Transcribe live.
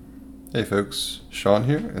Hey folks, Sean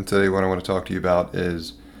here, and today what I want to talk to you about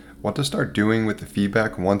is what to start doing with the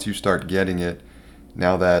feedback once you start getting it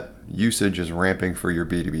now that usage is ramping for your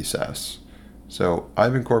B2B SaaS. So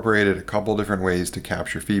I've incorporated a couple different ways to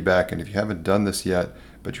capture feedback, and if you haven't done this yet,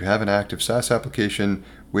 but you have an active SaaS application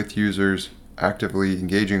with users actively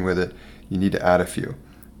engaging with it, you need to add a few.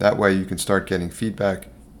 That way you can start getting feedback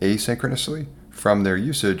asynchronously from their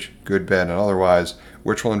usage, good, bad, and otherwise,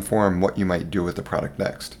 which will inform what you might do with the product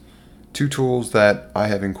next. Two tools that I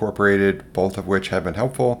have incorporated, both of which have been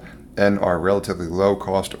helpful and are relatively low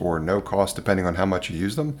cost or no cost depending on how much you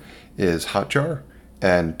use them, is Hotjar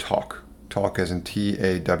and Tawk. Tawk as in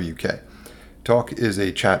Tawk. Tawk is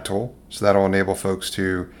a chat tool, so that'll enable folks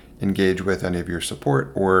to engage with any of your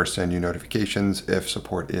support or send you notifications if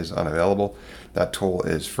support is unavailable. That tool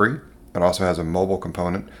is free. It also has a mobile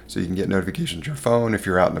component, so you can get notifications on your phone if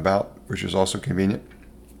you're out and about, which is also convenient.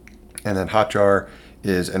 And then Hotjar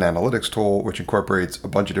is an analytics tool which incorporates a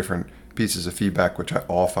bunch of different pieces of feedback, which I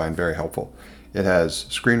all find very helpful. It has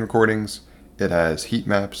screen recordings, it has heat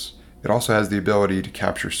maps, it also has the ability to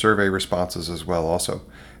capture survey responses as well also.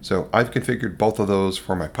 So I've configured both of those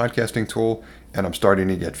for my podcasting tool, and I'm starting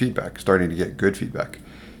to get feedback, starting to get good feedback.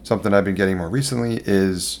 Something I've been getting more recently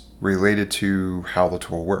is related to how the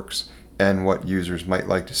tool works and what users might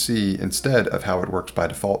like to see instead of how it works by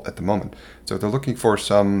default at the moment. So they're looking for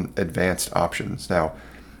some advanced options. Now,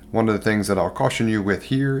 one of the things that I'll caution you with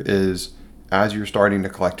here is as you're starting to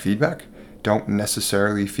collect feedback, don't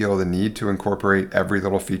necessarily feel the need to incorporate every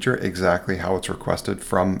little feature exactly how it's requested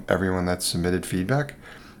from everyone that's submitted feedback.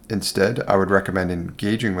 Instead, I would recommend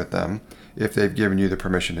engaging with them if they've given you the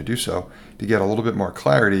permission to do so, to get a little bit more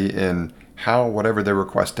clarity in how whatever they're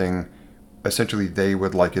requesting, essentially they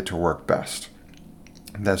would like it to work best.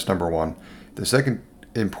 That's number one. The second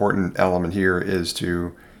important element here is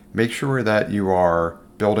to make sure that you are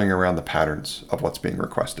building around the patterns of what's being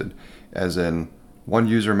requested. As in, one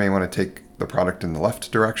user may want to take the product in the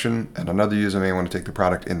left direction and another user may want to take the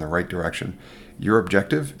product in the right direction. Your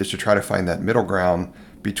objective is to try to find that middle ground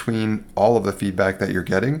between all of the feedback that you're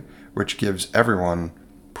getting, which gives everyone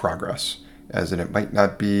progress. As in, it might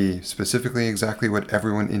not be specifically exactly what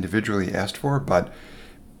everyone individually asked for, but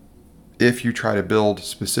if you try to build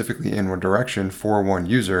specifically in one direction for one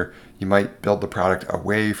user, you might build the product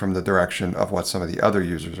away from the direction of what some of the other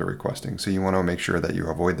users are requesting. So you want to make sure that you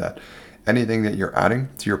avoid that. Anything that you're adding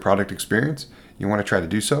to your product experience, you want to try to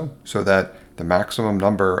do so that the maximum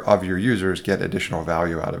number of your users get additional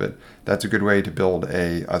value out of it. That's a good way to build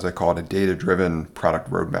a, as I call it, a data-driven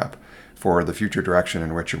product roadmap for the future direction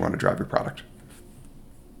in which you want to drive your product.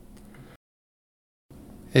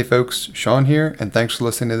 Hey folks, Sean here, and thanks for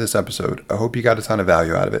listening to this episode. I hope you got a ton of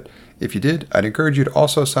value out of it. If you did, I'd encourage you to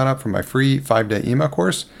also sign up for my free 5-day email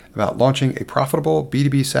course about launching a profitable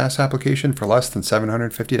B2B SaaS application for less than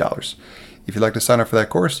 $750. If you'd like to sign up for that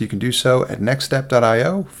course, you can do so at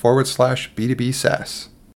nextstep.io/B2B SaaS.